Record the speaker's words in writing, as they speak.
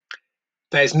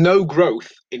There's no growth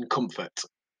in comfort.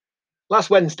 Last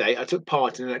Wednesday, I took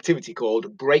part in an activity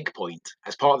called Breakpoint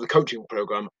as part of the coaching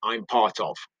program I'm part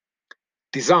of,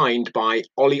 designed by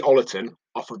Ollie Ollerton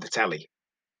off of the telly.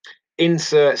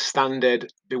 Insert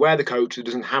standard beware the coach who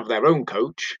doesn't have their own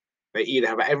coach. They either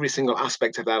have every single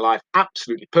aspect of their life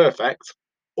absolutely perfect,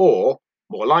 or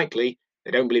more likely,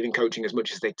 they don't believe in coaching as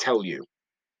much as they tell you.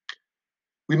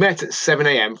 We met at 7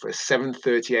 a.m. for a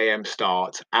 7:30 a.m.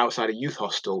 start outside a youth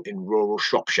hostel in rural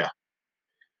Shropshire.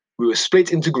 We were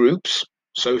split into groups,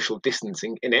 social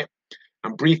distancing in it,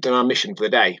 and briefed on our mission for the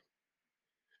day.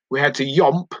 We had to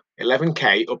yomp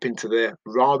 11k up into the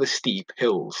rather steep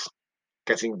hills,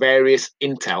 getting various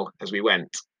intel as we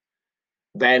went.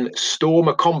 Then storm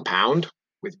a compound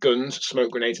with guns,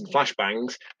 smoke grenades, and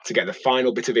flashbangs to get the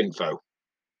final bit of info.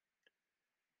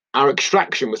 Our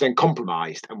extraction was then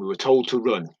compromised and we were told to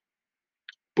run,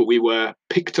 but we were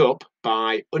picked up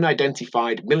by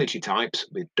unidentified military types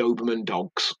with Doberman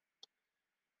dogs,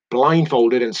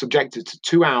 blindfolded and subjected to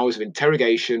 2 hours of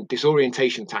interrogation,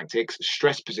 disorientation tactics,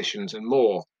 stress positions, and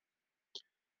more,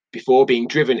 before being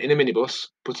driven in a minibus,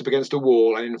 put up against a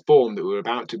wall, and informed that we were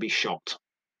about to be shot.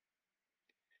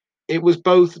 It was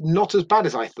both not as bad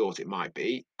as I thought it might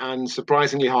be, and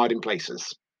surprisingly hard in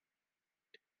places.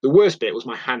 The worst bit was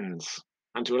my hands,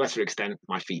 and to a lesser extent,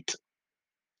 my feet.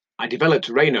 I developed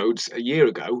Raynaud's a year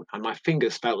ago, and my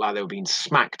fingers felt like they were being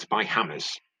smacked by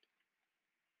hammers.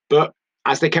 But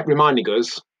as they kept reminding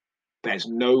us, there's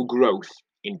no growth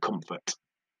in comfort.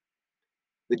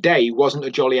 The day wasn't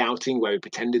a jolly outing where we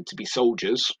pretended to be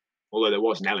soldiers, although there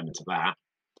was an element of that.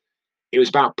 It was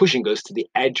about pushing us to the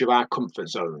edge of our comfort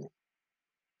zone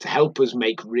to help us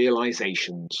make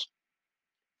realizations,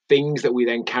 things that we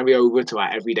then carry over to our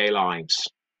everyday lives,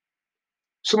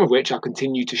 some of which I'll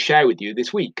continue to share with you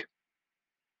this week.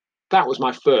 That was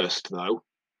my first, though.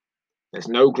 There's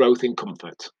no growth in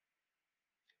comfort.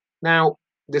 Now,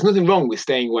 there's nothing wrong with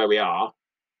staying where we are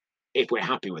if we're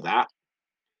happy with that.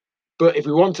 But if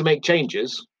we want to make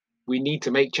changes, we need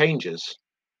to make changes.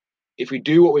 If we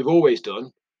do what we've always done,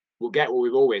 we'll get what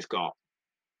we've always got.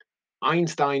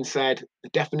 Einstein said the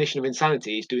definition of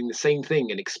insanity is doing the same thing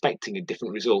and expecting a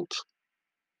different result.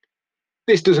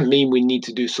 This doesn't mean we need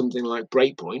to do something like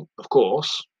Breakpoint, of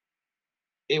course.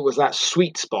 It was that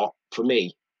sweet spot for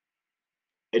me.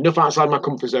 Enough outside my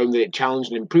comfort zone that it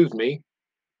challenged and improved me,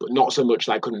 but not so much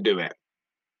that I couldn't do it.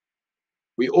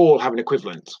 We all have an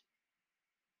equivalent.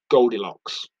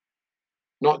 Goldilocks.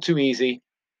 Not too easy,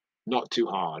 not too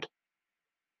hard.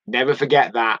 Never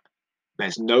forget that.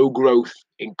 There's no growth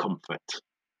in comfort.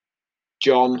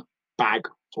 John Bag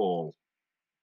Hall.